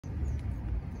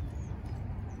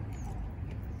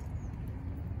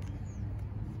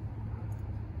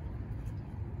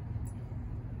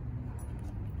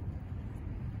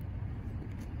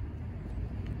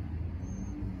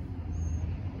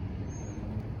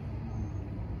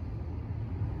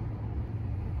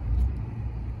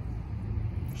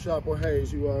Shop with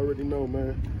Hayes, you already know,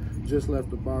 man. Just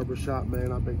left the barber shop,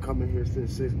 man. I've been coming here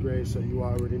since 6th grade, so you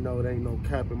already know it ain't no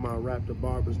cap in my rap. The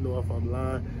barbers know if I'm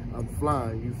lying, I'm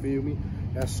flying, you feel me?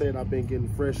 That said, I've been getting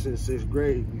fresh since 6th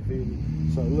grade, you feel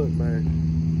me? So look,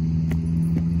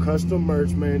 man, custom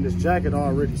merch, man. This jacket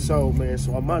already sold, man,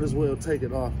 so I might as well take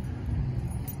it off.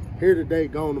 Here today,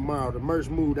 gone tomorrow. The merch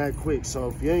moved that quick, so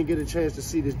if you ain't get a chance to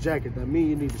see this jacket, that means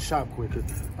you need to shop quicker.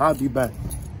 I'll be back.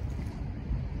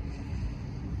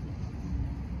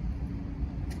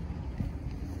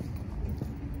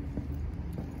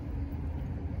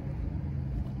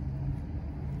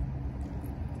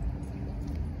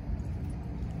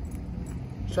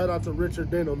 Shout out to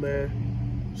Richard Dental,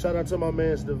 man. Shout out to my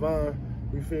man's Devon.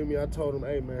 You feel me? I told him,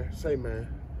 hey, man, say, man,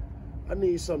 I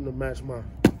need something to match my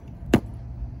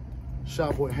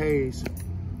Shop with Hayes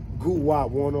Goo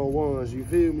Wop 101s, you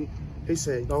feel me? He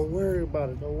said, don't worry about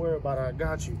it, don't worry about it, I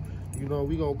got you. You know,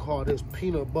 we gonna call this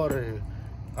peanut butter, and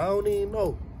I don't even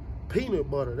know.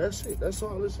 Peanut butter, that's it, that's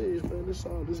all this is, man.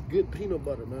 This good peanut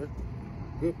butter, man.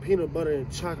 Good peanut butter and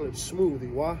chocolate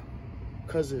smoothie, why?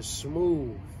 Cause it's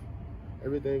smooth.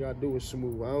 Everything I do is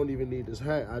smooth. I don't even need this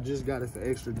hat. I just got it for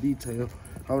extra detail.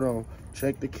 Hold on.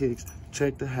 Check the kicks.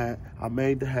 Check the hat. I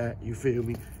made the hat. You feel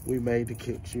me? We made the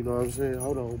kicks. You know what I'm saying?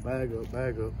 Hold on. Bag up.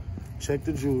 Bag up. Check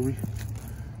the jewelry.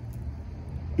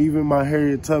 Even my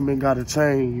Harriet Tubman got a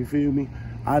chain. You feel me?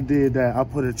 I did that. I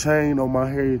put a chain on my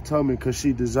Harriet Tubman because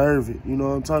she deserved it. You know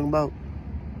what I'm talking about?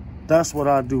 That's what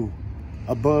I do.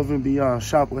 Above and beyond.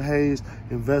 Shop with Hayes.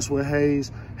 Invest with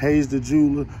Hayes. Hayes the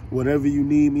jeweler. Whatever you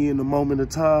need me in the moment of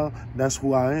time, that's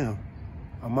who I am.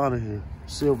 I'm out of here.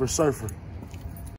 Silver Surfer.